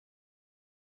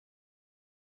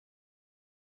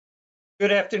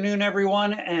Good afternoon,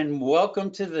 everyone, and welcome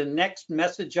to the next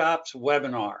MessageOps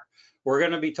webinar. We're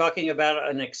going to be talking about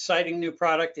an exciting new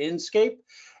product, Inscape.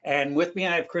 And with me,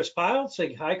 I have Chris Pyle.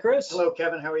 Say hi, Chris. Hello,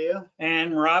 Kevin. How are you?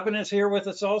 And Robin is here with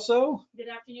us also. Good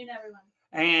afternoon, everyone.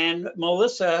 And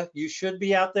Melissa, you should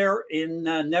be out there in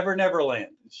Never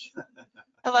Land.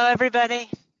 Hello,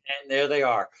 everybody. And there they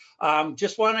are.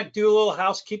 Just want to do a little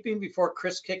housekeeping before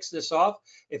Chris kicks this off.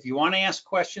 If you want to ask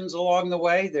questions along the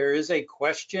way, there is a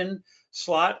question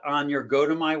slot on your Go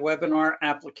to My Webinar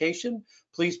application.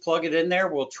 Please plug it in there.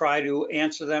 We'll try to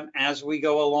answer them as we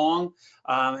go along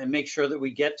and make sure that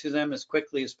we get to them as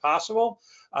quickly as possible.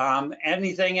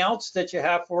 Anything else that you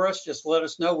have for us, just let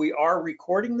us know. We are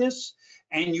recording this,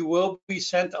 and you will be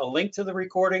sent a link to the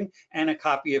recording and a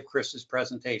copy of Chris's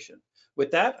presentation.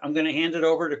 With that, I'm going to hand it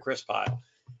over to Chris Pyle.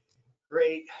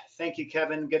 Great. Thank you,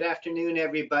 Kevin. Good afternoon,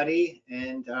 everybody,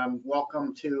 and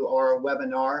welcome to our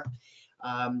webinar.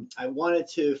 I wanted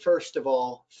to, first of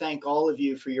all, thank all of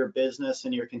you for your business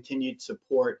and your continued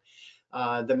support.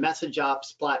 The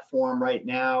MessageOps platform right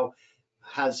now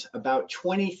has about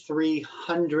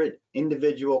 2,300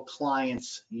 individual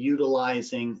clients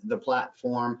utilizing the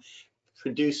platform,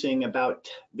 producing about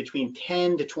between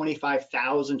 10 to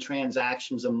 25,000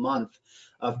 transactions a month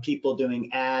of people doing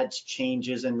adds,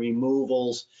 changes, and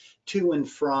removals to and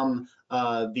from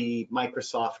the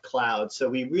Microsoft cloud. So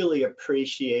we really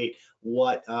appreciate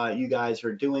what you guys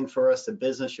are doing for us, the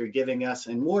business you're giving us,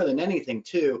 and more than anything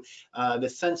too, the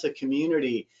sense of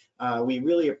community. We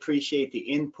really appreciate the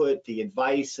input, the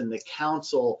advice, and the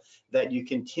counsel that you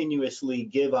continuously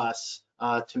give us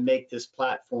to make this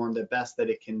platform the best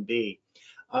that it can be.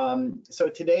 So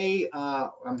today,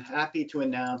 I'm happy to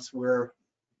announce we're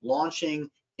launching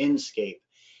Inscape.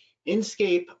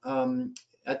 Inscape,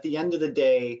 at the end of the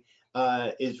day,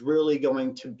 is really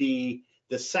going to be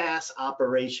the SaaS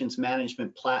operations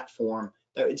management platform.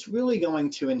 It's really going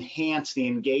to enhance the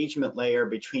engagement layer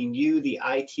between you, the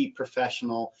IT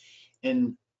professional,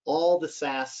 and all the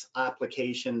SaaS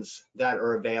applications that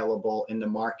are available in the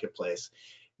marketplace.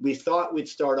 We thought we'd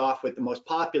start off with the most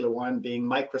popular one being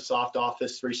Microsoft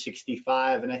Office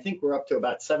 365, and I think we're up to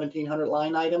about 1,700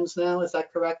 line items now. Is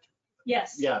that correct?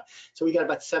 Yes. Yeah, so we got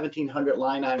about 1,700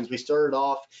 line items. We started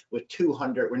off with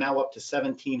 200. We're now up to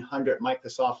 1,700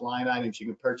 Microsoft line items you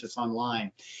can purchase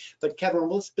online. But Kevin,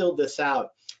 let's build this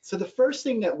out. So the first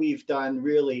thing that we've done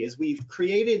really is we've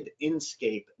created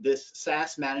Inscape, this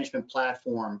SaaS management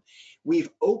platform. We've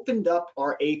opened up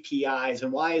our APIs,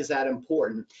 and why is that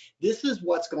important? This is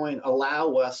what's going to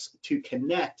allow us to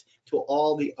connect to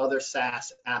all the other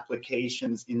SaaS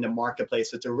applications in the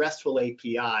marketplace. It's a RESTful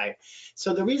API.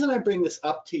 So the reason I bring this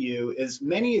up to you is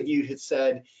many of you had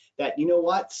said that, you know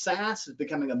what, SaaS is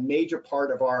becoming a major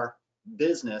part of our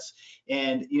business,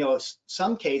 and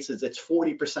some cases it's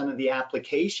 40% of the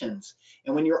applications.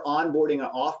 And when you're onboarding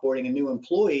or offboarding a new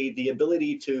employee, the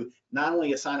ability to not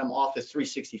only assign them Office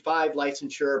 365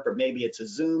 licensure, but maybe it's a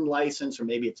Zoom license, or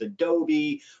maybe it's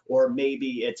Adobe, or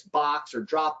maybe it's Box or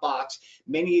Dropbox.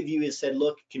 Many of you have said,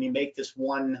 look, can you make this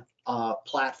one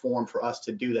platform for us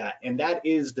to do that? And that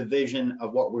is the vision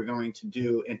of what we're going to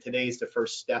do, and today's the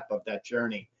first step of that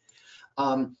journey.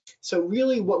 So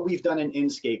really what we've done in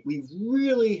Inscape, we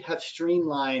really have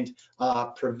streamlined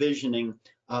provisioning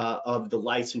of the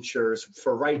licensures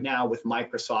for right now with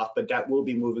Microsoft, but that will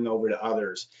be moving over to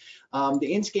others.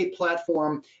 The Inscape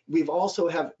platform, we've also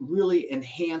have really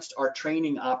enhanced our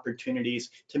training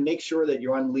opportunities to make sure that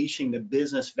you're unleashing the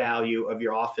business value of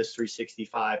your Office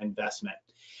 365 investment.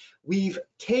 We've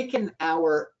taken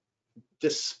our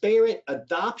disparate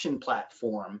adoption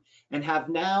platform and have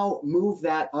now moved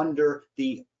that under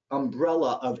the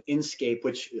umbrella of Inscape,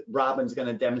 which Robin's going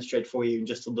to demonstrate for you in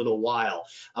just a little while.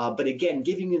 But again,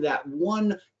 giving you that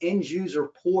one end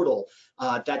user portal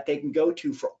that they can go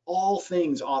to for all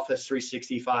things Office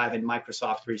 365 and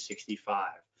Microsoft 365.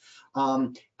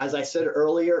 As I said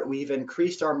earlier, we've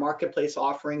increased our marketplace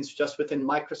offerings just within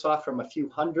Microsoft from a few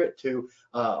hundred to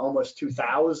almost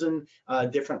 2,000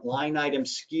 different line item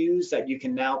SKUs that you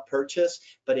can now purchase.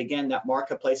 But again, that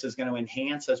marketplace is going to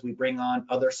enhance as we bring on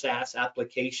other SaaS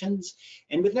applications.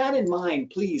 And with that in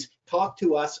mind, please talk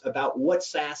to us about what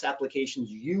SaaS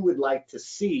applications you would like to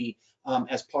see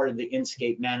as part of the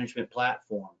Inscape management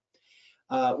platform.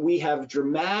 We have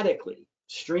dramatically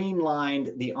streamlined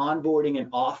the onboarding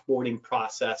and offboarding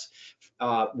process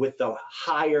with the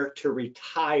hire to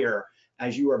retire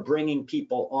as you are bringing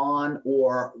people on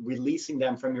or releasing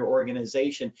them from your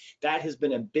organization. That has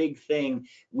been a big thing.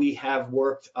 We have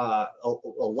worked a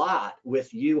lot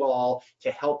with you all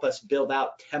to help us build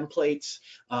out templates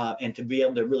and to be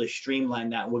able to really streamline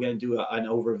that. We're going to do an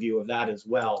overview of that as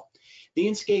well. The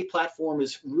Inscape platform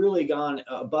has really gone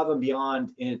above and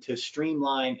beyond to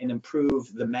streamline and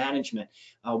improve the management.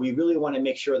 We really want to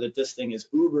make sure that this thing is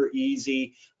uber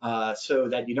easy so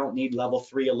that you don't need level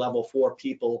 3 or level 4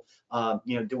 people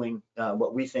doing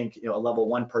what we think a level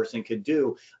 1 person could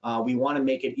do. We want to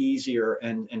make it easier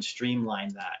and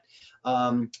streamline that.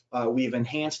 We've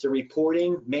enhanced the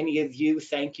reporting. Many of you,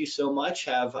 thank you so much,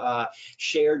 have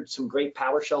shared some great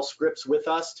PowerShell scripts with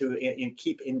us to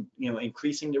keep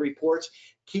increasing the reports.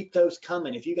 Keep those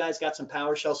coming. If you guys got some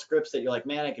PowerShell scripts that you're like,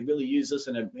 man, I could really use this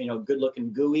in a good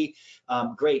looking GUI,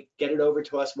 great, get it over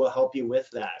to us. We'll help you with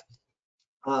that.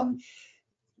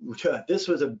 This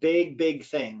was a big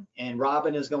thing, and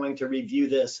Robin is going to review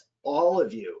this. All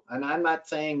of you, and I'm not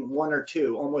saying 1 or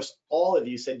 2, almost all of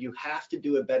you said you have to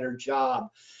do a better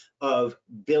job of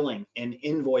billing and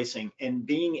invoicing and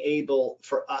being able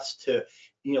for us to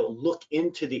look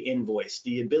into the invoice,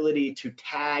 the ability to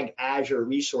tag Azure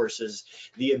resources,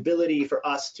 the ability for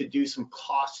us to do some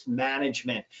cost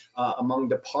management among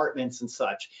departments and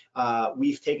such.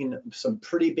 We've taken some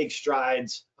pretty big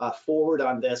strides forward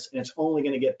on this, and it's only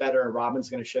going to get better, and Robin's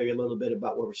going to show you a little bit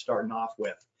about what we're starting off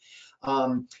with.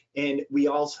 And we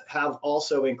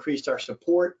also increased our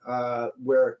support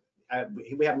where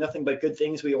we have nothing but good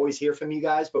things we always hear from you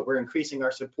guys, but we're increasing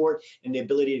our support and the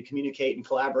ability to communicate and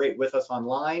collaborate with us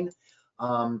online.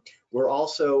 We're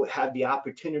also have the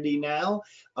opportunity now,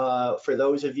 for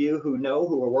those of you who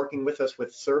are working with us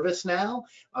with ServiceNow,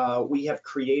 we have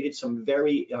created some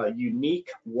very unique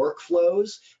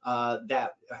workflows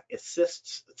that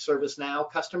assists ServiceNow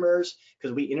customers,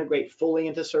 because we integrate fully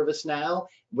into ServiceNow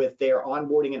with their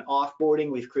onboarding and offboarding.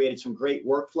 We've created some great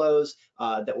workflows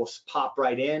that will pop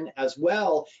right in, as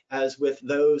well as with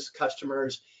those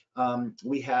customers,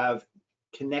 we have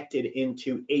connected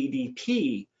into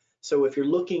ADP. So if you're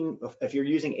using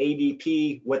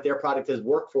ADP, what their product is,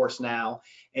 Workforce Now,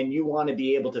 and you want to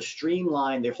be able to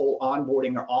streamline the whole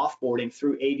onboarding or offboarding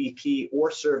through ADP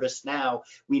or ServiceNow,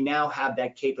 we now have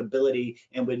that capability,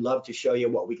 and we'd love to show you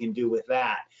what we can do with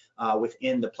that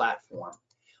within the platform.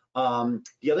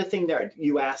 The other thing that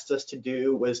you asked us to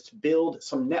do was to build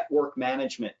some network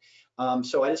management.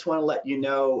 So I just want to let you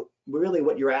know, really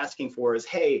what you're asking for is,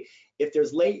 hey, if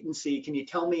there's latency, can you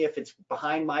tell me if it's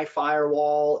behind my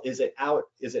firewall? Is it out?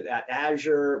 Is it at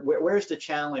Azure? Where's the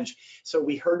challenge? So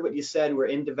we heard what you said. We're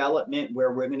in development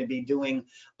where we're going to be doing,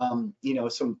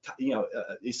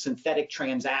 synthetic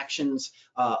transactions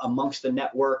amongst the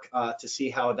network to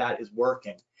see how that is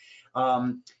working.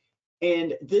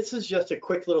 And this is just a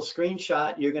quick little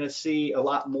screenshot. You're going to see a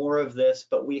lot more of this,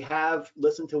 but we have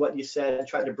listened to what you said and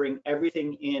tried to bring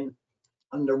everything in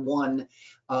under one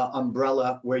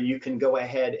umbrella where you can go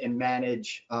ahead and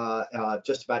manage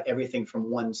just about everything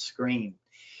from one screen.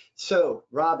 So,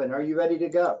 Robin, are you ready to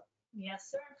go?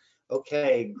 Yes, sir.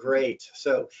 Okay, great.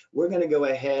 So we're going to go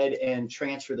ahead and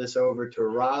transfer this over to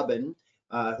Robin,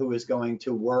 who is going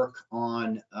to work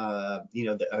on a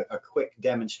quick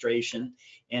demonstration.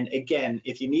 And again,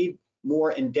 if you need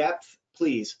more in depth,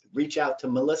 please reach out to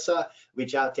Melissa,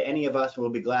 reach out to any of us, and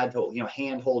we'll be glad to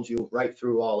handhold you right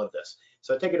through all of this.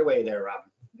 So take it away there,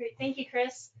 Robin. Great, thank you,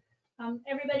 Chris.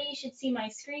 Everybody should see my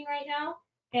screen right now,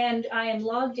 and I am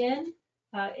logged in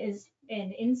as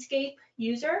an Inscape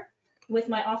user with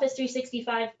my Office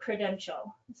 365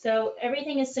 credential. So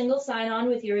everything is single sign-on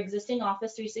with your existing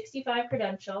Office 365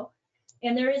 credential,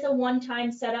 and there is a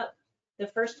one-time setup. The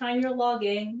first time you're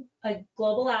logging, a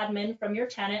global admin from your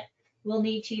tenant will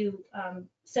need to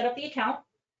set up the account.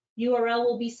 URL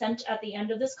will be sent at the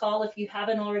end of this call if you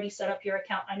haven't already set up your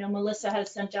account. I know Melissa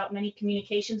has sent out many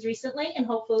communications recently, and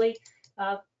hopefully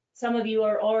some of you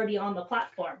are already on the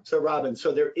platform. So Robin,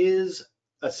 so there is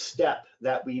a step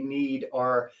that we need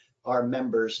our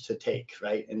members to take,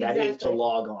 right? And that is to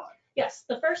log on. Yes,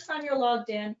 the first time you're logged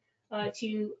in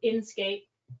to Inscape,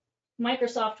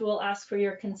 Microsoft will ask for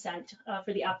your consent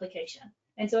for the application.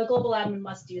 And so a global admin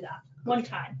must do that one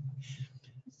time.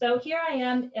 So here I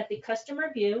am at the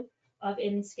customer view of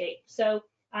Inscape. So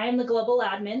I am the global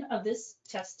admin of this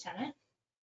test tenant.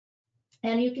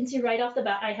 And you can see right off the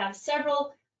bat, I have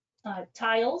several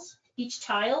tiles. Each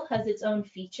tile has its own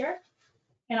feature.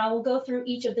 And I will go through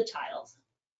each of the tiles.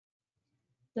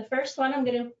 The first one I'm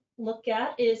going to look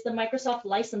at is the Microsoft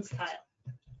license tile.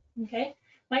 Okay,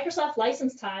 Microsoft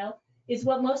license tile is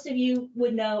what most of you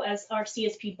would know as our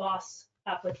CSP Boss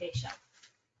application.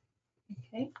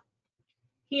 Okay.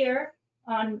 Here,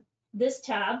 on this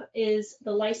tab is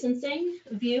the licensing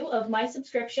view of my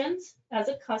subscriptions. As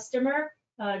a customer,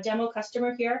 demo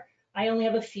customer here, I only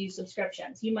have a few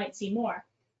subscriptions. You might see more.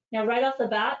 Now, right off the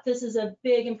bat, this is a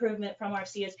big improvement from our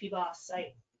CSP Boss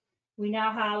site. We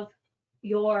now have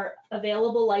your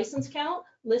available license count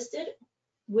listed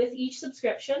with each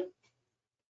subscription.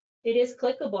 It is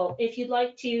clickable. If you'd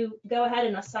like to go ahead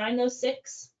and assign those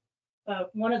 6,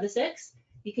 one of the 6,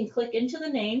 you can click into the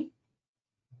name,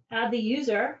 add the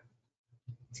user.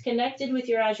 It's connected with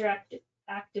your Azure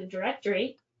Active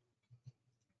Directory.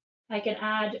 I can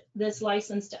add this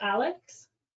license to Alex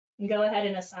and go ahead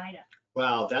and assign it.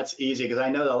 Wow, that's easy, because I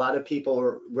know that a lot of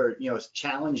people were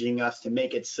challenging us to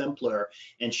make it simpler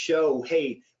and show,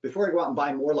 hey, before I go out and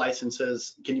buy more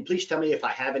licenses, can you please tell me if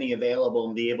I have any available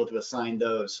and be able to assign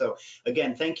those? So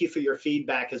again, thank you for your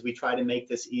feedback as we try to make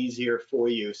this easier for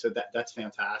you. So that's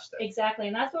fantastic. Exactly,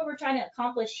 and that's what we're trying to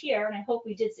accomplish here, and I hope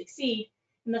we did succeed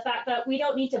in the fact that we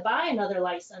don't need to buy another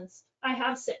license. I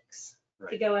have 6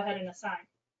 to go ahead and assign.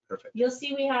 Perfect. You'll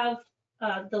see we have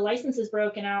the licenses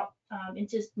broken out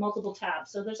into multiple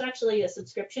tabs. So there's actually a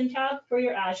subscription tab for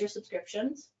your Azure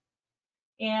subscriptions,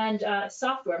 and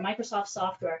software, Microsoft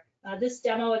software. This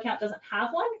demo account doesn't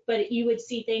have one, but you would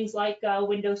see things like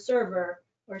Windows Server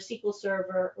or SQL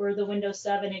Server or the Windows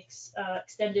 7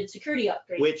 extended security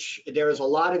upgrade. Which there's a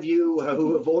lot of you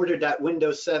who have ordered that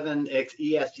Windows 7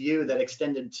 ESU, that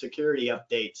extended security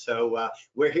update. So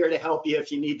we're here to help you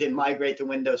if you need to migrate to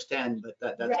Windows 10,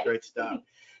 but that's Right. Great stuff.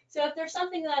 So if there's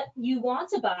something that you want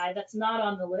to buy that's not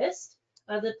on the list,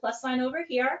 the plus sign over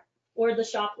here or the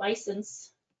shop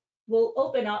license will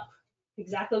open up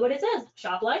exactly what it says,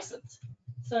 shop license.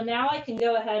 So now I can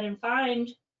go ahead and find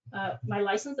my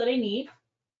license that I need,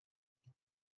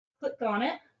 click on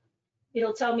it,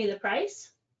 it'll tell me the price,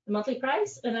 the monthly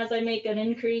price, and as I make an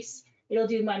increase, it'll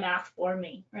do my math for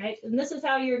me, right? And this is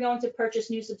how you're going to purchase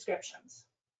new subscriptions.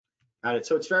 Got it.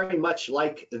 So it's very much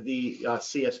like the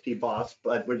CSP Boss,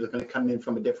 but we're just going to come in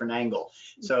from a different angle.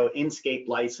 So Inscape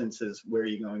license is where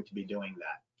you're going to be doing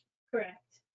that. Correct.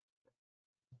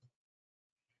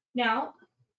 Now,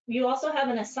 you also have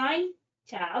an Assign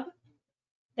tab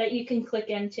that you can click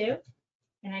into,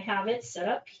 and I have it set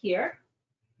up here.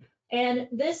 And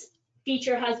this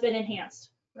feature has been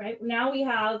enhanced, right? Now we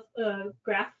have a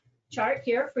graph chart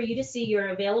here for you to see your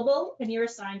available and your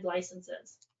assigned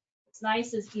licenses. What's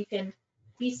nice is you can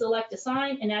deselect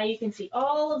assign, and now you can see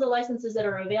all of the licenses that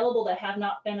are available that have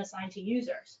not been assigned to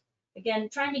users. Again,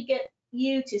 trying to get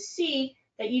you to see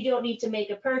that you don't need to make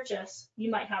a purchase. You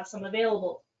might have some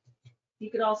available. You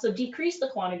could also decrease the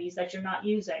quantities that you're not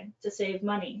using to save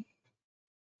money.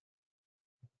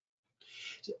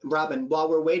 Robin, while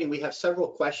we're waiting, we have several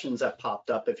questions that popped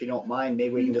up. If you don't mind,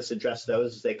 maybe we can just address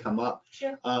those as they come up.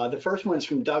 Sure. The first one is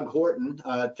from Doug Horton.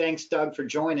 Thanks, Doug, for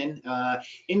joining.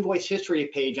 Invoice history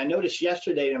page. I noticed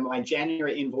yesterday that my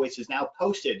January invoice is now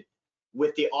posted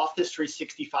with the Office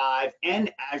 365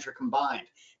 and Azure combined.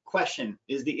 Question,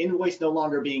 is the invoice no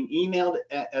longer being emailed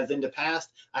as in the past?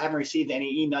 I haven't received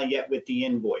any email yet with the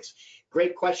invoice.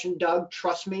 Great question, Doug.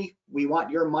 Trust me, we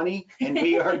want your money, and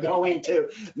we are going to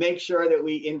make sure that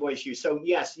we invoice you. So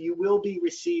yes, you will be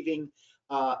receiving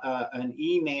an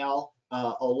email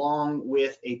along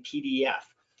with a PDF.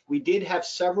 We did have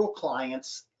several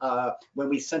clients, when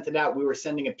we sent it out, we were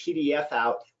sending a PDF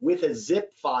out with a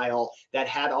zip file that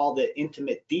had all the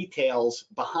intimate details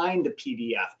behind the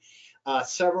PDF.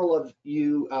 Several of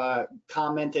you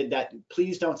commented that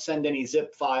please don't send any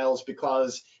zip files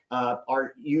because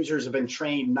our users have been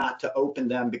trained not to open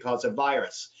them because of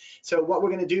virus. So what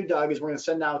we're going to do, Doug, is we're going to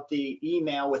send out the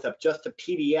email with just a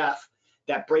PDF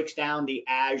that breaks down the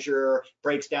Azure,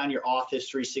 breaks down your Office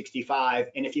 365.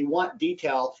 And if you want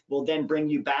detail, we'll then bring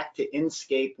you back to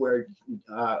Inscape, where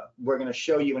we're going to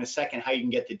show you in a second how you can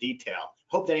get the detail.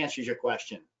 Hope that answers your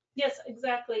question. Yes,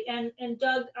 exactly. And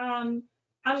Doug, I'm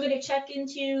going to check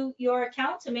into your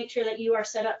account to make sure that you are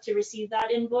set up to receive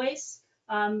that invoice,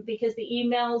 because the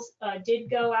emails did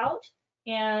go out,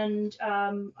 and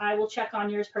I will check on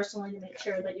yours personally to make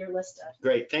sure that you're listed.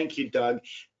 Great, thank you, Doug.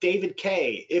 David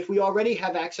K, if we already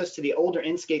have access to the older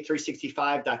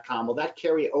Inscape365.com, will that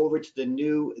carry over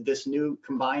to this new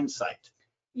combined site?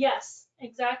 Yes,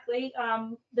 exactly.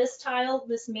 This tile,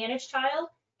 this manage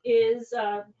tile, is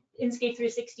Inscape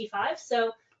 365.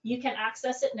 So you can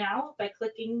access it now by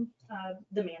clicking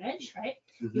the manage, right?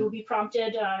 Mm-hmm. You will be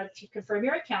prompted to confirm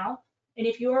your account. And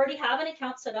if you already have an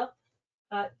account set up,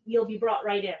 you'll be brought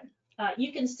right in.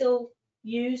 You can still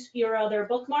use your other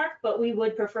bookmark, but we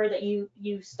would prefer that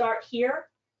you start here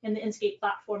in the Inscape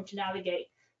platform to navigate.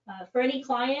 For any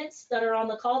clients that are on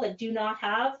the call that do not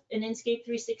have an Inscape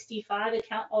 365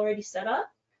 account already set up,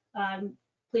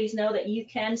 please know that you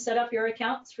can set up your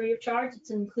accounts free of charge. It's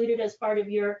included as part of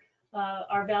your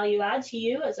our value add to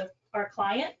you as our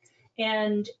client.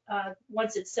 And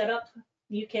once it's set up,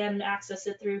 you can access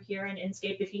it through here in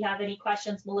Inscape. If you have any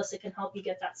questions, Melissa can help you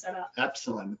get that set up.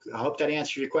 Excellent. I hope that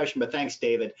answers your question, but thanks,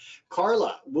 David.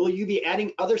 Carla, will you be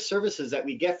adding other services that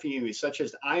we get from you, such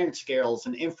as iron scales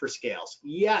and infrascales?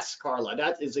 Yes, Carla,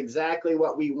 that is exactly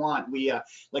what we want. We,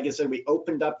 like I said, we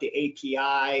opened up the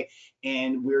API,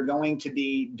 and we're going to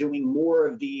be doing more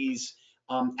of these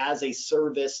as a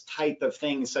service type of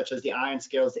things, such as the iron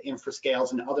scales, the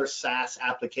infrascales, and other SaaS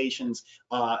applications.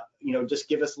 You know, just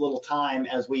give us a little time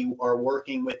as we are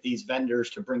working with these vendors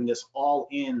to bring this all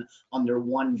in under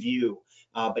one view.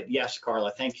 But yes,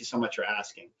 Carla, thank you so much for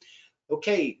asking.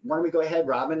 Okay, why don't we go ahead,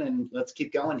 Robin, and let's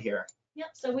keep going here.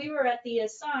 Yep, so we were at the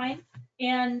assign,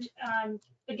 and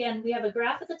again, we have a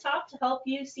graph at the top to help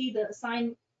you see the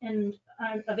assign and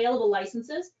available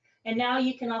licenses. And now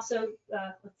you can also,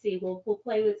 let's see, we'll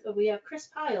play with, we have Chris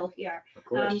Pyle here. Of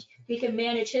course. We can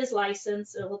manage his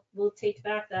license. We'll take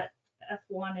back that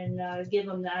F1 and give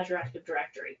him the Azure Active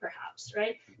Directory, perhaps,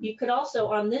 right? Mm-hmm. You could also,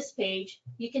 on this page,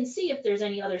 you can see if there's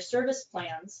any other service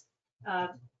plans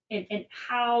and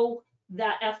how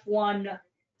that F1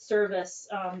 service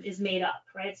is made up,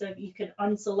 right? So you could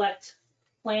unselect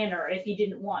Planner if you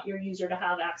didn't want your user to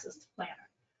have access to Planner.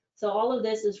 So all of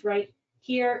this is right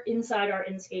here inside our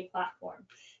Inscape platform.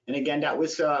 And again, that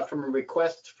was from a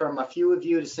request from a few of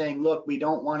you to saying, look, we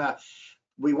want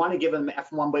to give them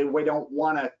F1, but we don't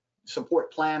want to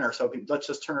support Planner, so let's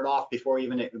just turn it off before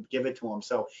even give it to them.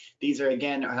 So these are,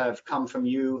 again, have come from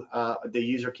you, the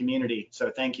user community.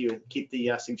 So thank you. Keep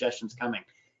the suggestions coming.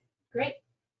 Great.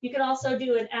 You can also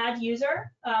do an add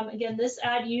user. Again, this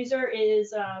add user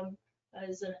is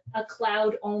a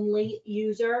cloud-only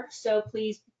user. So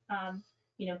please,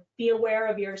 you know, be aware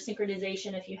of your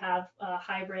synchronization if you have a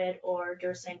hybrid or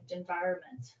DirSynced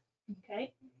environment.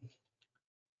 Okay.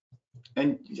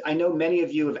 And I know many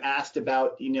of you have asked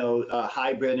about, you know,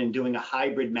 hybrid and doing a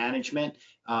hybrid management,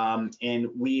 and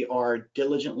we are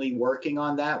diligently working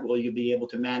on that. Will you be able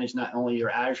to manage not only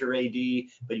your Azure AD,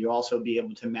 but you'll also be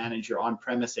able to manage your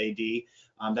on-premise AD?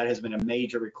 That has been a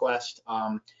major request.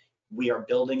 We are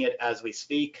building it as we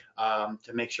speak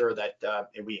to make sure that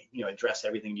we, you know, address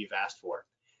everything you've asked for.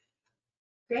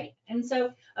 Great. And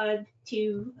so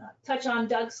to touch on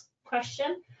Doug's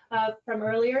question from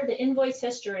earlier, the invoice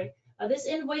history. This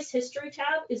invoice history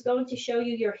tab is going to show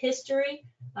you your history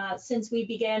since we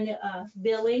began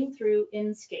billing through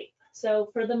Inscape. So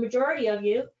for the majority of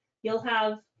you, you'll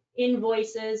have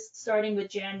invoices starting with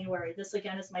January. This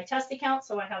again is my test account,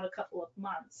 so I have a couple of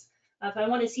months. If I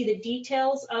want to see the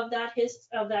details of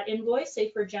that invoice,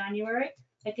 say for January,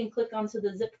 I can click onto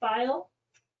the zip file.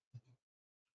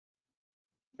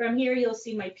 From here, you'll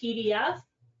see my PDF,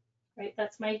 right?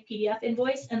 That's my PDF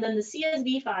invoice, and then the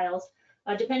CSV files.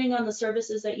 Depending on the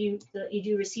services that you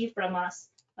do receive from us,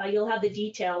 you'll have the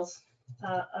details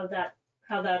of that,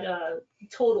 how that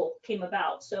total came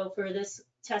about. So for this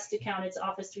test account, it's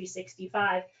Office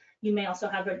 365. You may also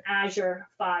have an Azure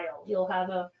file. You'll have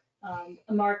a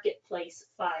marketplace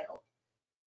file.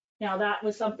 Now that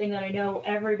was something that I know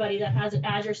everybody that has an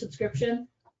Azure subscription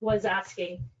was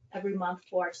asking every month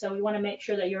for. So we want to make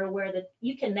sure that you're aware that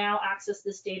you can now access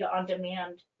this data on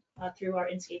demand through our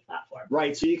Inscape platform.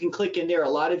 Right, so you can click in there. A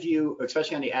lot of you,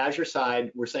 especially on the Azure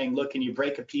side, we're saying, look, can you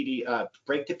break the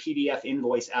PDF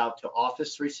invoice out to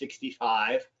Office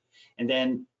 365, and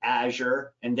then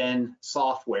Azure, and then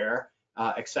software,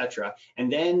 etc.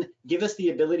 And then give us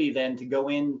the ability then to go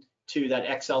into that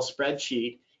Excel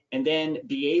spreadsheet and then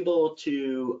be able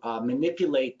to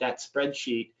manipulate that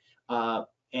spreadsheet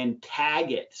and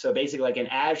tag it. So basically, like in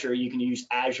Azure, you can use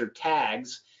Azure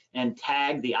tags and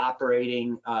tag the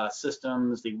operating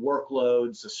systems, the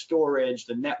workloads, the storage,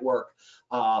 the network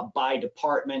by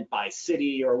department, by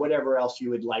city, or whatever else you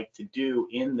would like to do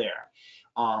in there.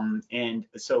 And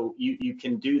so you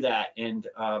can do that, and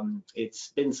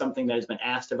it's been something that has been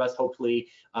asked of us. Hopefully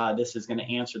this is going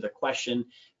to answer the question.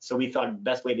 So we thought the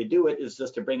best way to do it is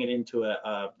just to bring it into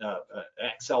a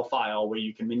Excel file where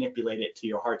you can manipulate it to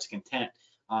your heart's content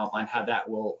on how that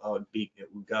will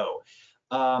go.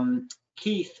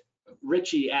 Keith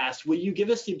Ritchie asked, will you give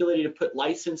us the ability to put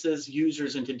licenses,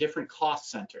 users into different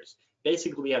cost centers?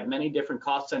 Basically, we have many different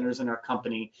cost centers in our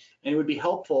company, and it would be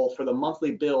helpful for the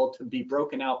monthly bill to be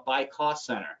broken out by cost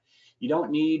center. You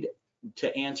don't need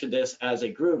to answer this as a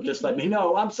group, just let me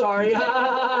know. I'm sorry.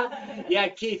 Yeah,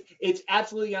 Keith, it's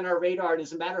absolutely on our radar. And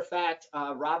as a matter of fact,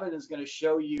 Robin is going to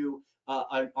show you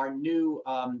our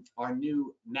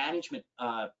new management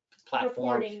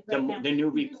platform, Reporting right now. the new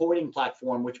reporting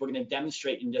platform, which we're going to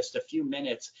demonstrate in just a few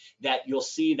minutes, that you'll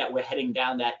see that we're heading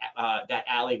down that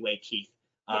alleyway, Keith.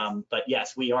 But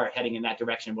yes, we are heading in that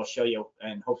direction. We'll show you,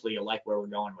 and hopefully you'll like where we're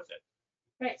going with it.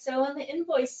 Right, so on the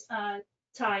invoice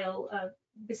tile,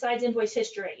 besides invoice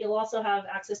history, you'll also have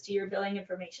access to your billing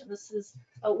information. This is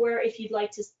where, if you'd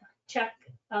like to check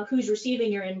who's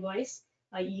receiving your invoice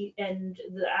and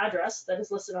the address that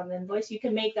is listed on the invoice, you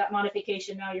can make that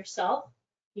modification now yourself.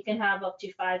 You can have up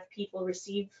to 5 people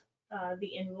receive the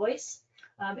invoice.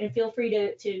 And feel free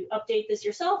to update this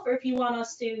yourself, or if you want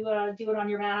us to do it on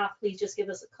your behalf, please just give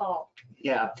us a call.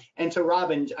 Yeah, and so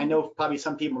Robin, I know probably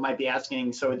some people might be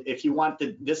asking, so if you want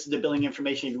this is the billing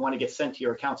information if you want to get sent to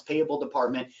your accounts payable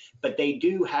department, but we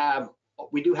do have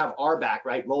RBAC,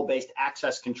 right, role-based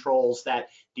access controls that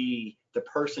the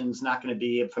person's not going to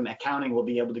be, from accounting, will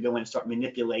be able to go in and start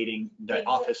manipulating the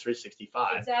Office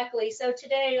 365. Exactly. So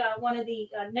today, one of the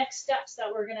next steps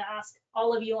that we're going to ask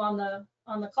all of you on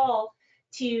the call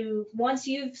to, once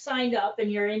you've signed up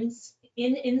and you're in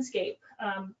Inscape,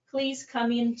 please come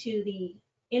into the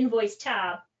invoice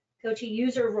tab, go to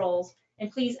user roles, and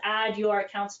please add your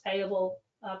accounts payable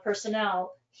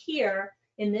personnel here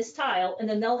in this tile, and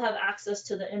then they'll have access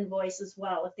to the invoice as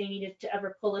well if they needed to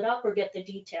ever pull it up or get the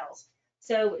details.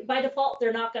 So by default,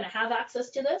 they're not going to have access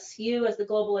to this. You, as the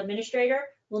global administrator,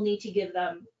 will need to give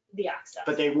them the access.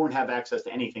 But they won't have access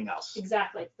to anything else.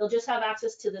 Exactly. They'll just have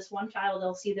access to this one tile.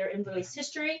 They'll see their invoice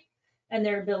history and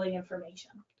their billing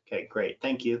information. Okay, great.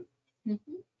 Thank you.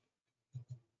 Mm-hmm.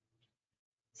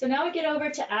 So now we get over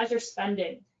to Azure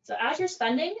Spending. So Azure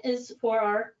Spending is for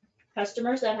our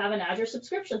customers that have an Azure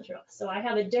subscription through us. So I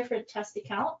have a different test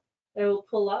account that will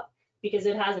pull up because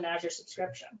it has an Azure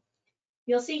subscription.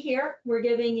 You'll see here, we're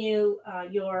giving you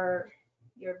your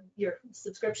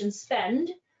subscription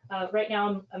spend. Right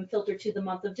now I'm filtered to the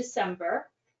month of December,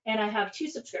 and I have 2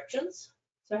 subscriptions.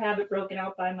 So I have it broken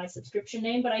out by my subscription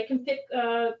name, but I can pick,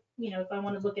 if I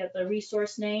want to look at the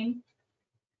resource name,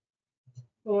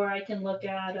 or I can look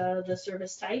at the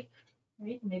service type,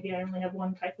 right? Maybe I only have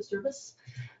one type of service.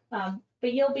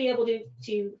 But you'll be able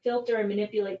to filter and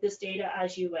manipulate this data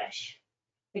as you wish.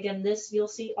 Again, this you'll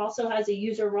see also has a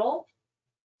user role.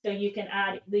 So you can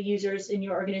add the users in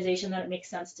your organization that it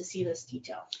makes sense to see this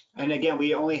detail. And again,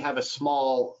 we only have a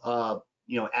small,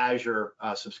 Azure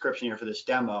subscription here for this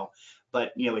demo,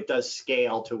 but it does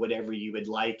scale to whatever you would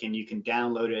like, and you can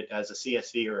download it as a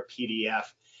CSV or a PDF.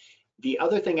 The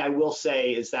other thing I will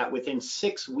say is that within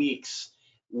 6 weeks,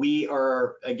 we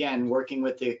are, again, working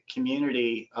with the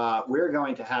community. We're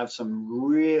going to have some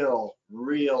real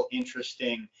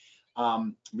interesting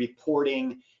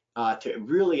reporting to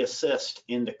really assist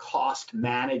in the cost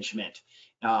management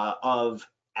of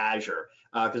Azure.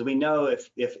 Because we know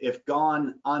if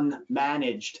gone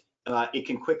unmanaged, it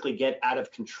can quickly get out of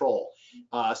control.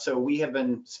 So we have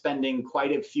been spending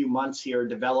quite a few months here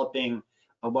developing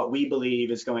what we believe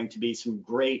is going to be some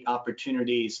great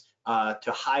opportunities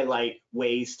to highlight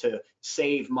ways to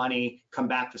save money, come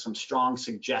back to some strong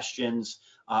suggestions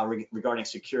regarding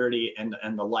security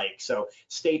and the like. So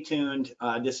stay tuned.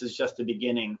 This is just the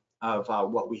beginning of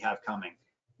what we have coming.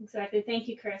 Exactly. Thank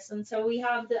you, Chris. And so we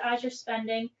have the Azure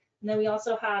Spending, and then we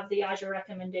also have the Azure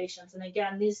Recommendations. And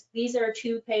again, these are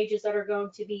 2 pages that are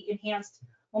going to be enhanced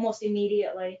almost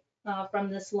immediately from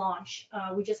this launch.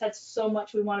 We just had so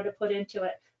much we wanted to put into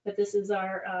it, but this is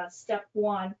our step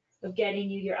 1 of getting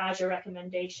you your Azure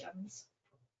recommendations.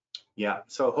 Yeah,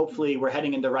 so hopefully we're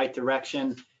heading in the right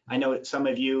direction. I know some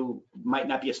of you might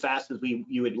not be as fast as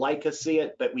you would like to see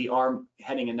it, but we are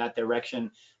heading in that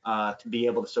direction to be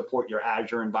able to support your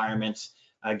Azure environments.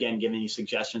 Again, giving you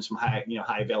suggestions from high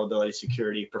availability,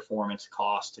 security, performance,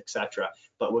 cost, etc.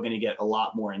 But we're going to get a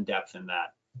lot more in depth in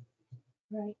that.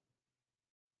 Right.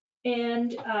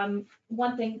 And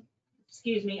one thing,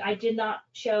 excuse me, I did not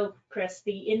show Chris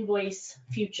the invoice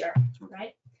future,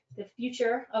 right? The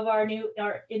future of our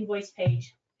invoice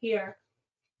page here.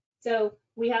 So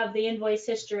we have the invoice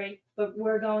history, but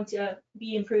we're going to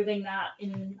be improving that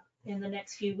in the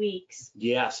next few weeks.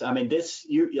 Yes, I mean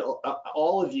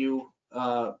all of you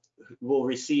will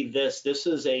receive this. This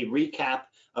is a recap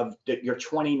of your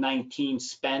 2019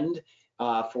 spend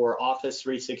for Office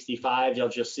 365. You'll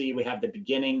just see we have the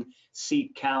beginning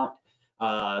seat count,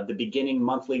 the beginning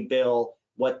monthly bill,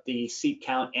 what the seat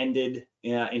count ended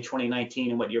in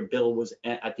 2019, and what your bill was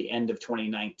at the end of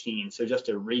 2019. So just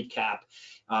a recap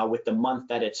with the month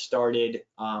that it started,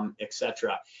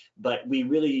 etc. But we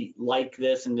really like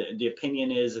this, and the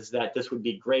opinion is that this would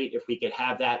be great if we could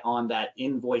have that on that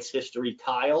invoice history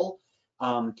tile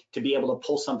to be able to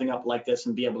pull something up like this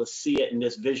and be able to see it in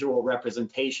this visual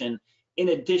representation, in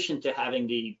addition to having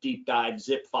the deep dive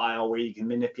zip file where you can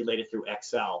manipulate it through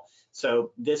Excel.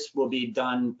 So this will be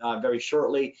done very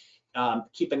shortly.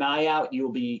 Keep an eye out.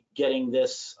 You'll be getting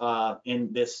this in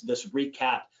this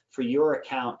recap for your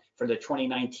account for the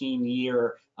 2019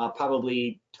 year,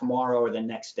 probably tomorrow or the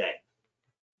next day.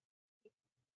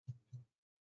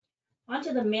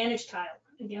 Onto the manage tile.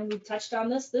 Again, we touched on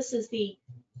this. This is the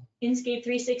Inscape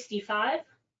 365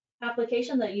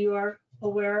 application that you are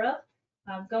aware of.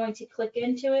 I'm going to click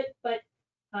into it, but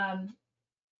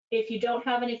if you don't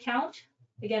have an account,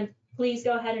 again, please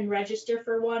go ahead and register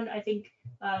for one. I think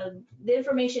the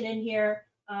information in here,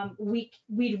 we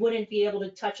wouldn't be able to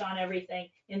touch on everything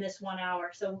in this 1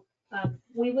 hour. So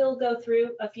we will go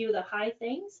through a few of the high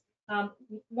things.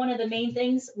 One of the main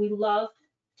things we love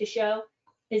to show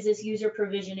is this user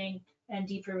provisioning and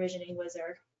deprovisioning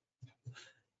wizard.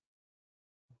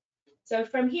 So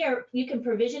from here, you can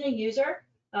provision a user.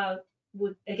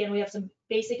 Again, we have some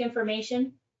basic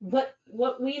information. What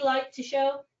we like to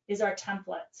show is our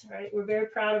templates, right? We're very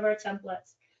proud of our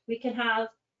templates. We can have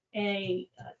a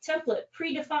template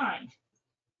predefined.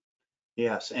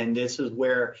 Yes, and this is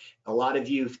where a lot of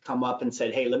you have come up and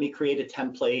said, hey, let me create a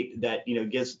template that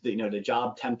gives the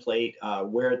job template,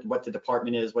 what the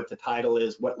department is, what the title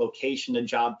is, what location the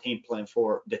job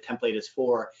template is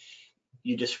for.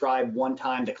 You describe one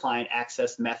time the client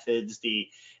access methods, the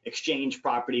exchange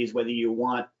properties, whether you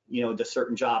want the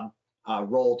certain job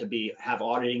role to have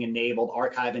auditing enabled,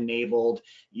 archive enabled.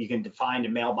 You can define the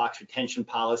mailbox retention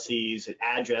policies,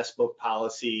 address book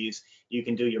policies. You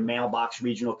can do your mailbox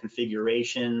regional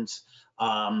configurations,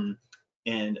 and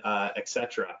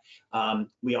etc.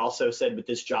 We also said with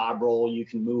this job role, you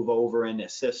can move over and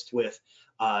assist with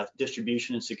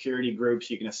distribution and security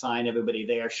groups. You can assign everybody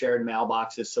there, shared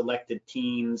mailboxes, selected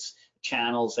teams,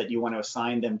 channels that you want to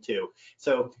assign them to.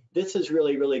 So this is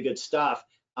really, really good stuff.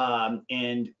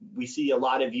 And we see a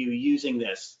lot of you using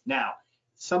this. Now,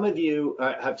 some of you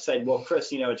have said, well, Chris,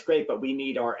 it's great, but we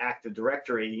need our Active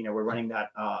Directory. We're running that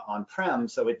on-prem,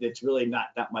 so it's really not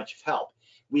that much help.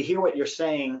 We hear what you're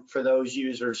saying for those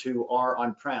users who are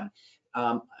on-prem.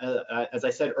 As I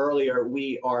said earlier,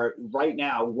 we are right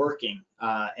now working,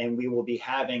 and we will be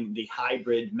having the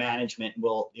hybrid management.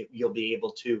 You'll be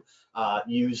able to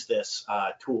use this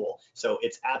tool. So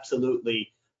it's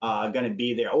absolutely going to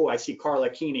be there. Oh, I see Carla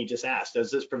Keeney just asked,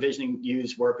 does this provisioning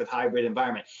work with hybrid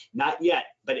environment? Not yet,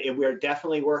 but we're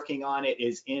definitely working on it.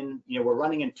 We're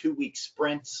running in 2-week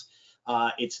sprints.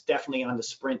 It's definitely on the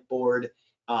sprint board.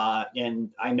 And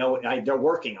I know they're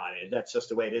working on it. That's just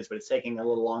the way it is, but it's taking a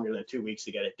little longer than 2 weeks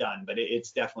to get it done, but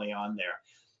it's definitely on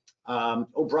there.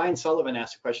 Brian Sullivan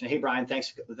asked a question. Hey, Brian,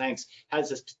 thanks. Has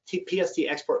this PST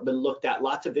export been looked at?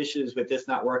 Lots of issues with this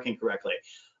not working correctly.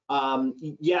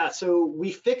 Yeah, so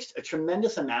we fixed a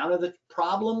tremendous amount of the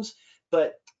problems,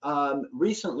 but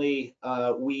recently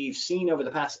we've seen over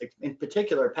the past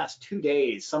 2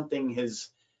 days, something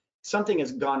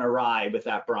has gone awry with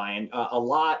that, Brian. A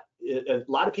lot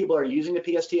of people are using the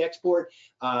PST export,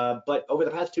 but over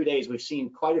the past 2 days, we've seen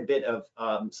quite a bit of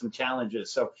some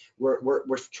challenges. So we're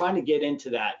trying to get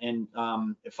into that and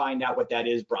find out what that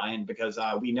is, Brian, because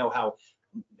we know how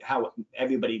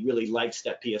everybody really likes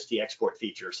that PST export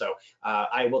feature. So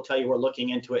I will tell you, we're looking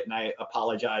into it, and I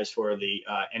apologize for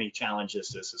any challenges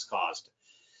this has caused.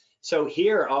 So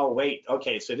here, oh wait,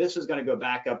 okay, so this is gonna go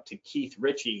back up to Keith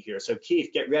Ritchie here. So Keith,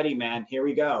 get ready, man, here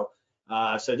we go.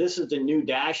 So this is the new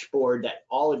dashboard that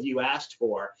all of you asked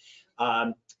for.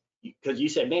 Because you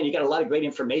said, man, you got a lot of great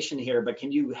information here, but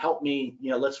can you help me,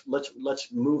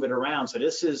 let's move it around. So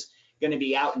this is gonna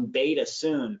be out in beta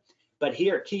soon. But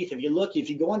here, Keith, if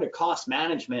you go under cost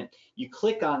management, you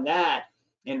click on that,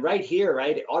 and right here,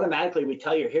 right, automatically we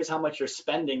tell you, here's how much you're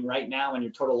spending right now on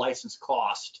your total license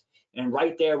cost. And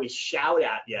right there, we shout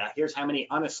at you, here's how many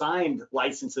unassigned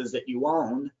licenses that you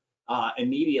own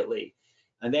immediately.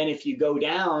 And then if you go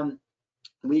down,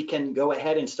 we can go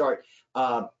ahead and start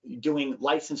doing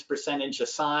license percentage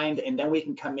assigned, and then we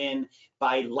can come in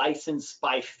by license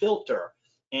by filter.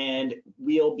 And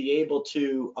we'll be able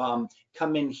to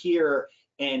come in here,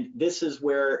 and this is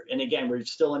where, and again, we're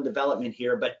still in development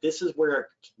here, but this is where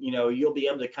you'll be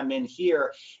able to come in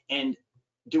here and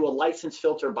do a license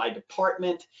filter by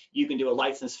department. You can do a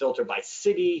license filter by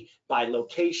city, by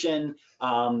location.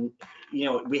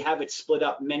 We have it split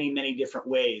up many different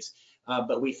ways,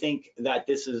 but we think that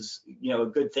this is a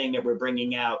good thing that we're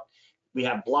bringing out. We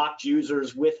have blocked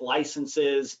users with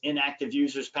licenses, inactive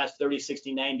users past 30,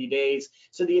 60, 90 days.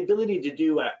 So the ability to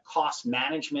do a cost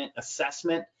management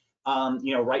assessment,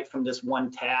 right from this one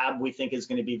tab, we think is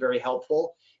going to be very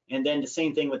helpful. And then the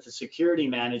same thing with the security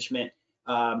management.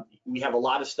 We have a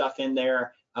lot of stuff in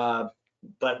there,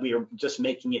 but we are just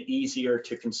making it easier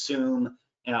to consume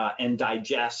and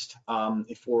digest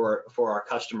for our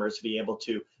customers to be able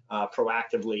to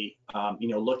proactively,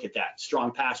 look at that.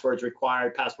 Strong passwords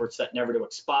required, passwords set never to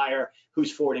expire,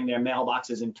 who's forwarding their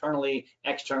mailboxes internally,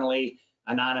 externally,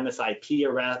 anonymous IP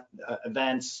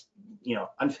events,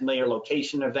 unfamiliar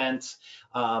location events,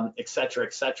 et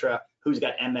cetera, who's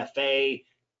got MFA,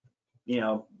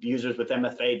 users with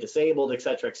MFA disabled, et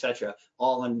cetera,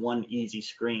 all in one easy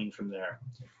screen from there.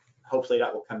 Hopefully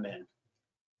that will come in.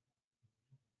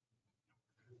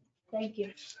 Thank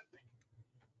you.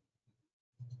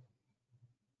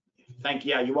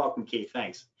 Yeah, you're welcome, Keith,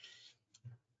 thanks.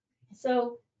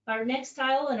 So our next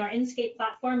tile in our Inscape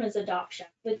platform is adoption,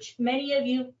 which many of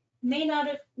you may not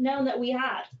have known that we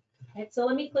had. Right? So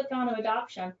let me click on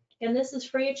adoption. And this is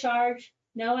free of charge,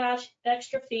 no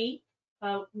extra fee.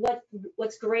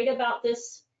 What's great about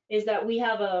this is that we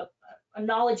have a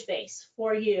knowledge base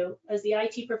for you as the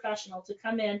IT professional to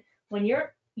come in when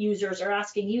your users are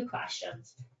asking you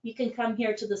questions. You can come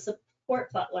here to the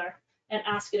support butler and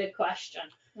ask it a question,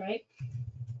 right?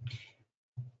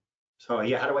 So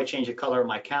yeah, how do I change the color of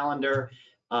my calendar?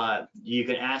 You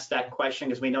can ask that question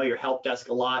because we know your help desk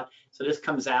a lot. So this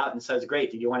comes out and says,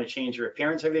 great, do you want to change your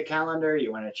appearance of your calendar?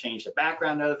 You want to change the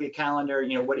background of your calendar?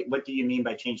 What do you mean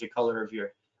by change the color of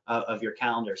your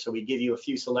calendar? So we give you a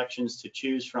few selections to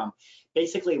choose from.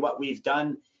 Basically what we've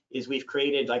done is we've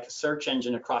created like a search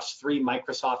engine across 3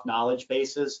 Microsoft knowledge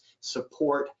bases: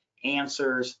 support,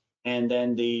 answers, and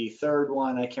then the third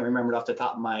one, I can't remember it off the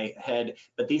top of my head,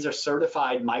 but these are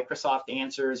certified Microsoft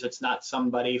answers. It's not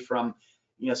somebody from,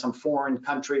 some foreign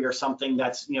country or something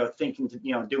that's, thinking to,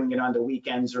 doing it on the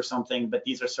weekends or something, but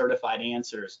these are certified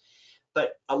answers.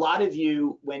 But a lot of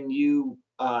you, when you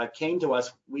came to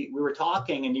us, we were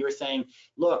talking and you were saying,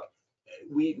 look,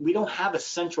 we don't have a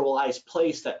centralized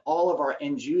place that all of our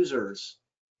end users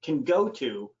can go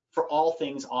to for all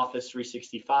things Office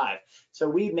 365. So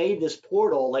we made this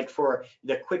portal like for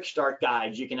the quick start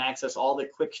guides. You can access all the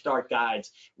quick start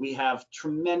guides. We have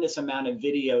tremendous amount of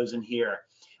videos in here.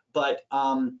 But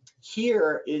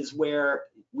here is where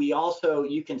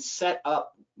you can set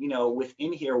up,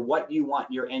 within here what you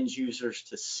want your end users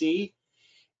to see.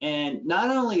 And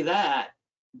not only that,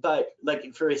 but like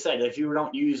I said, if you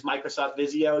don't use Microsoft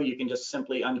Visio, you can just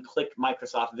simply unclick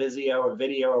Microsoft Visio or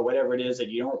video or whatever it is that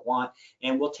you don't want,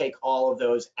 and we'll take all of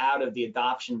those out of the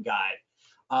adoption guide.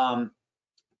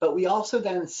 But we also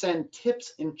then send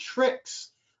tips and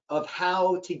tricks of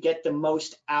how to get the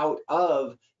most out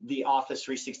of the Office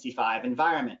 365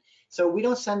 environment. So we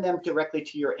don't send them directly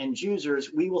to your end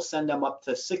users. We will send them up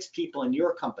to 6 people in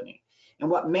your company. And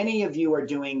what many of you are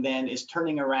doing then is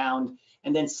turning around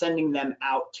and then sending them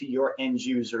out to your end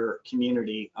user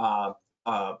community from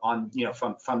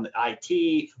the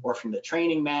IT or from the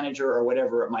training manager or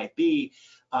whatever it might be.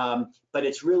 But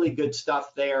it's really good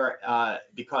stuff there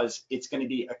because it's going to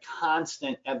be a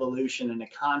constant evolution and a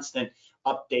constant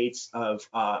updates of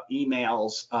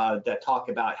emails that talk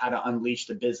about how to unleash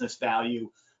the business value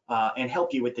and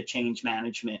help you with the change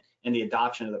management and the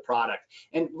adoption of the product.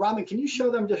 And Robin, can you show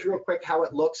them just real quick how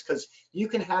it looks? Because you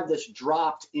can have this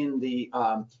dropped in the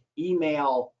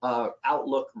email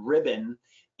Outlook ribbon.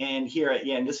 And here,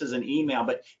 yeah, and this is an email,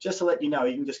 but just to let you know,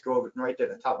 you can just go over right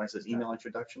there at the top when it says email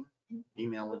introduction.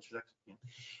 Email introduction.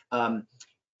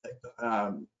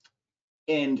 Yeah.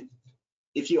 And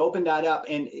if you open that up,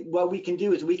 and what we can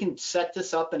do is we can set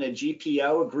this up in a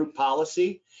GPO, a group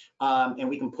policy, and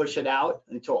we can push it out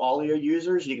to all of your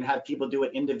users. You can have people do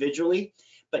it individually,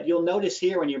 but you'll notice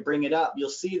here when you bring it up, you'll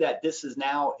see that this is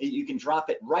now, you can drop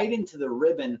it right into the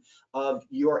ribbon of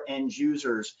your end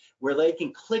users where they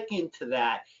can click into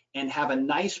that and have a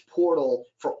nice portal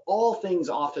for all things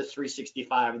Office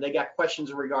 365. They got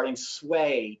questions regarding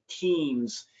Sway,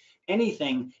 Teams,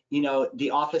 anything,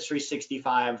 the Office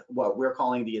 365, what we're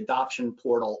calling the adoption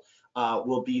portal,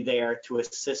 will be there to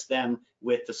assist them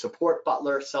with the support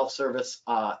butler, self-service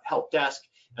help desk,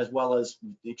 as well as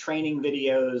the training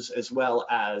videos, as well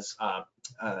as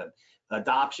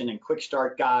adoption and quick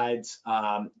start guides,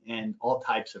 and all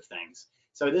types of things.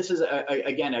 So this is,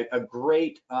 again, a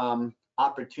great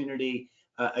opportunity,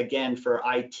 again, for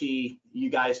IT, you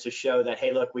guys to show that,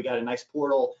 hey, look, we got a nice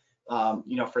portal,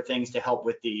 for things to help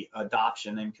with the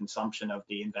adoption and consumption of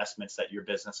the investments that your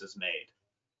business has made.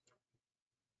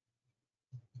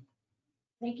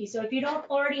 Thank you. So if you don't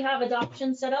already have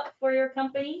adoption set up for your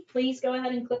company, please go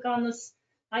ahead and click on this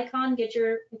icon, get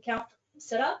your account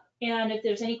set up. And if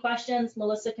there's any questions,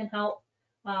 Melissa can help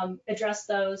address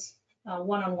those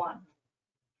one-on-one.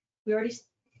 We already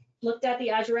looked at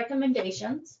the Azure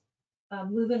recommendations.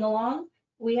 Moving along,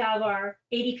 we have our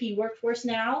ADP Workforce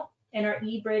Now and our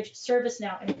eBridge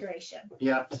ServiceNow integration.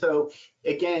 Yeah, so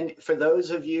again, for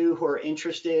those of you who are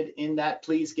interested in that,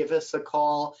 please give us a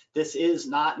call. This is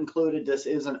not included, this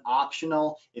is an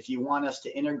optional. If you want us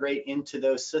to integrate into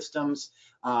those systems,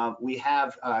 we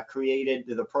have created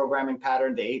the programming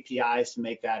pattern, the APIs to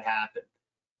make that happen.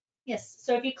 Yes,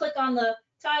 so if you click on the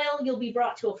tile, you'll be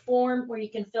brought to a form where you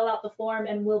can fill out the form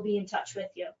and we'll be in touch with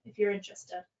you if you're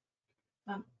interested.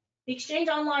 The Exchange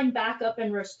Online Backup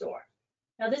and Restore.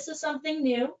 Now this is something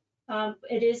new.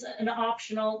 It is an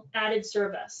optional added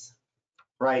service.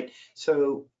 Right,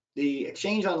 so the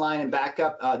Exchange Online and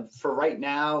Backup, for right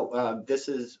now, this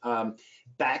is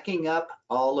backing up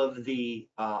all of the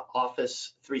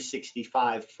Office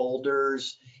 365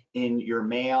 folders in your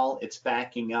mail. It's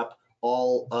backing up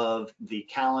all of the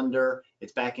calendar.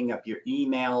 It's backing up your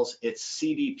emails. It's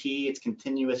CDP, it's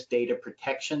continuous data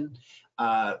protection,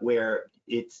 where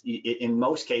it's in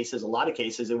most cases, a lot of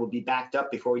cases, it will be backed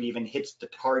up before it even hits the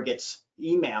target's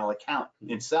email account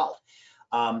itself.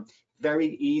 Very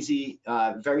easy,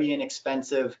 very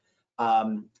inexpensive.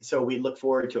 So we look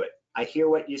forward to it. I hear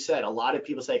what you said. A lot of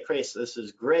people say, Chris, this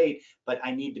is great, but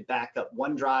I need to back up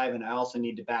OneDrive and I also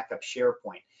need to back up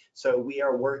SharePoint. So we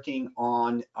are working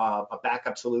on a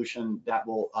backup solution that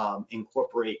will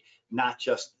incorporate not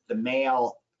just the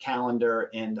mail, calendar,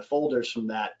 and the folders from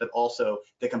that, but also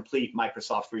the complete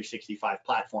Microsoft 365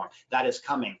 platform. That is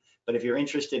coming. But if you're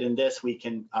interested in this, we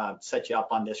can set you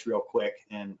up on this real quick.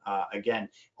 And again,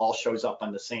 all shows up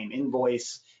on the same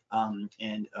invoice, and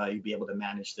you'll be able to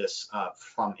manage this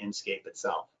from Inscape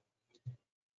itself.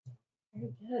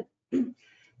 Very good.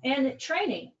 And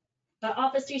training,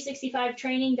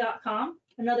 Office365training.com,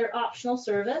 another optional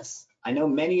service. I know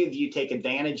many of you take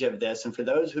advantage of this, and for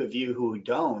those of you who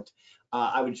don't,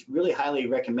 I would really highly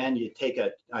recommend you take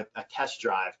a test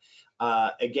drive.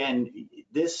 Again,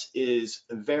 this is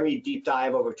a very deep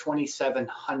dive, over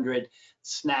 2,700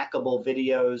 snackable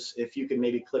videos. If you could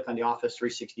maybe click on the Office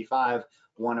 365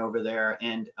 one over there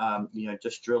and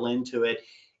just drill into it,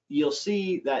 you'll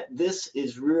see that this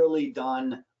is really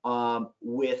done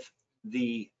with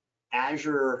the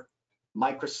Azure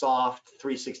Microsoft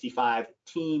 365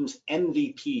 Teams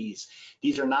MVPs.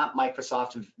 These are not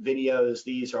Microsoft videos.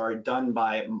 These are done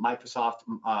by Microsoft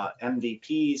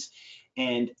MVPs.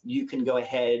 And you can go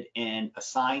ahead and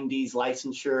assign these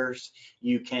licensures.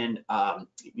 You can,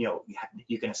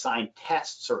 you can assign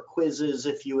tests or quizzes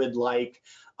if you would like.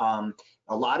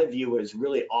 A lot of you is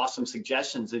really awesome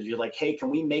suggestions. Is you're like, hey, can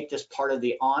we make this part of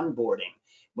the onboarding?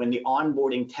 When the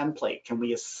onboarding template, can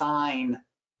we assign,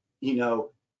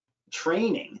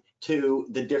 training to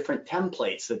the different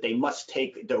templates that they must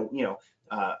take?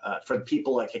 For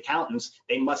people like accountants,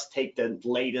 they must take the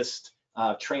latest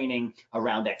training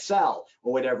around Excel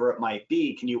or whatever it might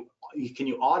be. Can you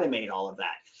automate all of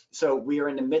that? So we are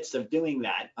in the midst of doing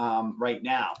that right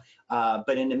now.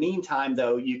 But in the meantime,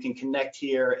 though, you can connect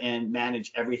here and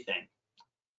manage everything.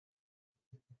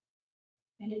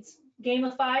 And it's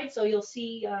gamified, so you'll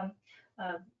see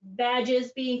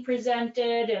badges being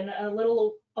presented and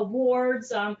little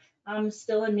awards. I'm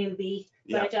still a newbie,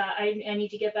 but I need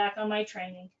to get back on my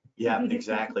training. Yeah,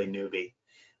 exactly, newbie.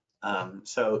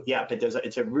 So yeah, but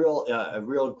it's a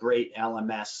real great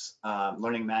LMS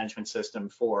learning management system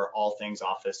for all things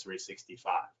Office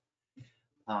 365.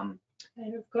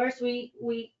 And of course,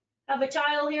 we have a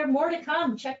tile here. More to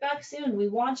come. Check back soon. We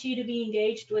want you to be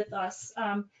engaged with us,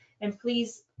 and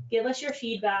please give us your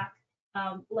feedback.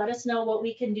 Let us know what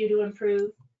we can do to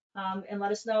improve, and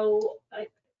let us know.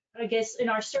 I guess in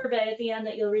our survey at the end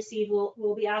that you'll receive,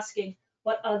 we'll be asking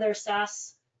what other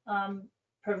SaaS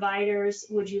providers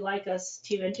would you like us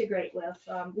to integrate with.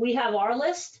 We have our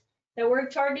list that we're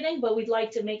targeting, but we'd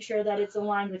like to make sure that it's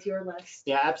aligned with your list.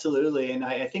 Yeah, absolutely. And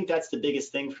I think that's the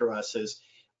biggest thing for us is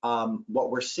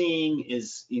what we're seeing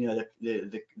is,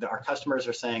 our customers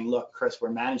are saying, look, Chris,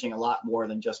 we're managing a lot more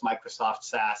than just Microsoft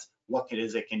SaaS. What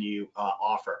can you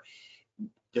offer?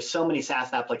 There's so many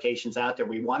SaaS applications out there.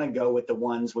 We want to go with the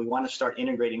ones, we want to start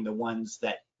integrating the ones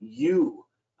that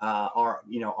our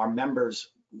members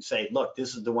say, look,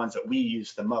 this is the ones that we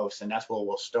use the most, and that's where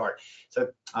we'll start. So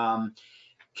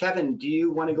Kevin, do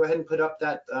you want to go ahead and put up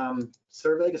that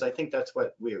survey? Because I think that's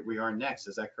what we are next.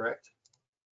 Is that correct?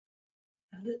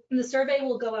 The survey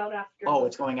will go out after. Oh,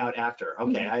 it's going out after.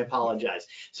 Okay, I apologize.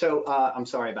 So I'm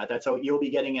sorry about that. So you'll be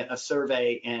getting a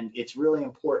survey, and it's really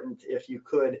important, if you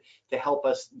could, to help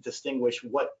us distinguish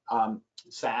what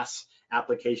SaaS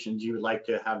applications you would like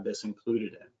to have this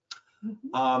included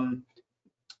in.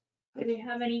 Do we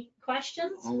have any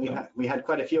questions? Well, we had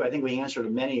quite a few. I think we answered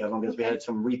many of them because we Okay. had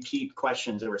some repeat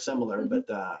questions that were similar, but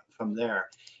from there.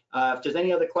 If there's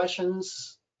any other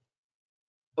questions,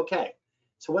 okay.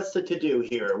 So what's the to-do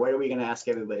here? What are we going to ask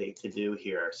everybody to do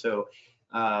here? So,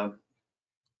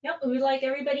 Yep, we would like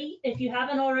everybody, if you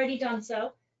haven't already done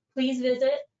so, please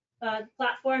visit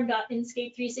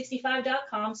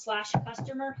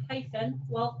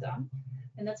platform.inscape365.com/customer-welcome.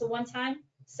 And that's a one-time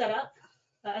setup.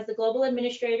 As the global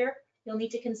administrator, you'll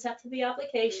need to consent to the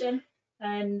application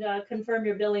and confirm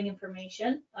your billing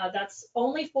information. That's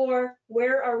only for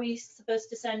where are we supposed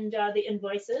to send the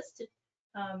invoices to.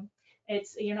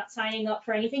 You're not signing up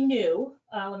for anything new.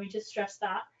 Let me just stress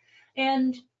that.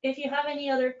 And if you have any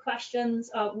other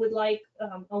questions, would like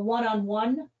a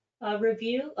one-on-one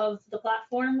review of the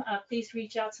platform, please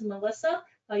reach out to Melissa,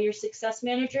 your success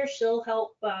manager. She'll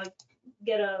help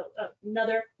get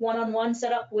another one-on-one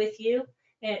set up with you,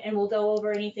 and we'll go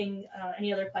over anything,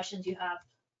 any other questions you have.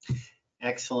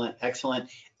 excellent, excellent.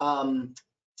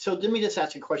 So let me just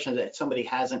ask a question that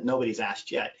nobody's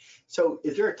asked yet. So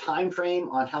is there a time frame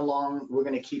on how long we're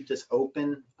going to keep this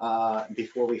open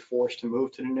before we force to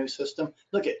move to the new system?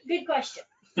 Look at Good question.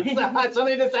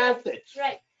 somebody just asked it.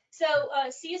 Right. So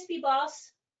CSP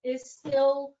Boss is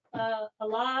still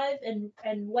alive and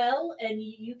well, and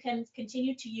you can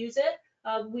continue to use it.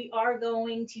 We are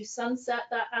going to sunset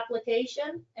that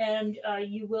application, and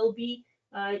you will be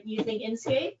using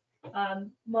Inscape.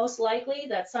 Most likely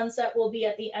that sunset will be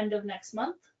at the end of next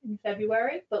month in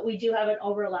February, but we do have an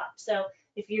overlap. So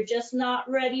if you're just not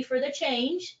ready for the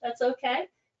change, that's okay.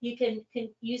 You can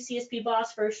use CSP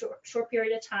Boss for a short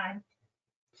period of time.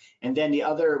 And then the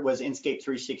other was Inscape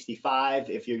 365.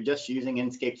 If you're just using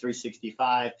Inscape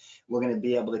 365, we're going to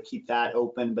be able to keep that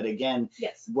open. But again,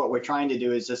 yes, what we're trying to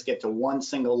do is just get to one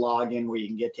single login where you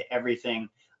can get to everything.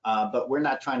 But we're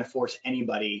not trying to force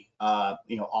anybody,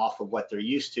 off of what they're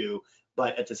used to.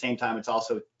 But at the same time, it's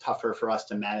also tougher for us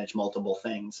to manage multiple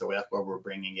things. So that's where we're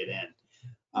bringing it in.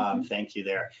 Thank you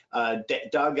there.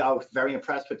 Doug, I was very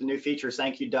impressed with the new features.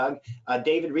 Thank you, Doug.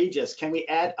 David Regis, can we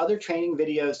add other training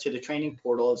videos to the training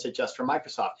portal? Is it just for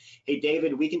Microsoft? Hey,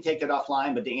 David, we can take it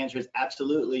offline, but the answer is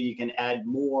absolutely. You can add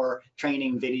more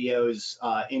training videos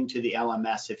into the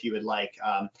LMS if you would like.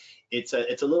 It's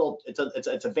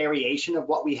a variation of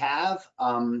what we have,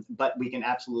 but we can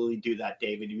absolutely do that,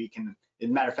 David. We can, as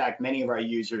a matter of fact, many of our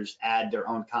users add their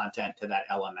own content to that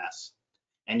LMS.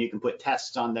 And you can put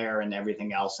tests on there and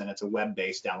everything else, and it's a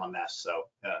web-based LMS, so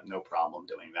no problem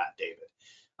doing that, David.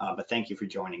 But thank you for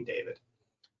joining, David.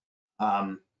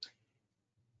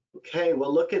 Okay,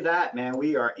 well, look at that, man.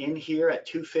 We are in here at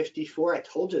 2:54. I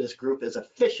told you this group is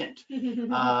efficient.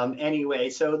 Anyway,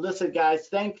 so listen, guys,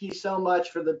 thank you so much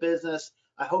for the business.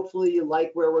 Hopefully you like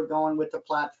where we're going with the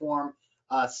platform.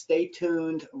 Stay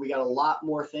tuned. We got a lot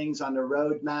more things on the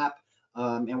roadmap.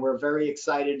 And we're very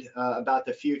excited about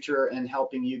the future and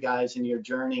helping you guys in your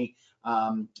journey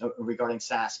regarding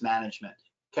SaaS management.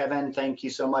 Kevin, thank you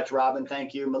so much. Robin,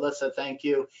 thank you. Melissa, thank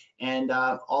you. And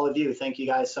all of you, thank you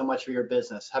guys so much for your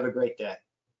business. Have a great day.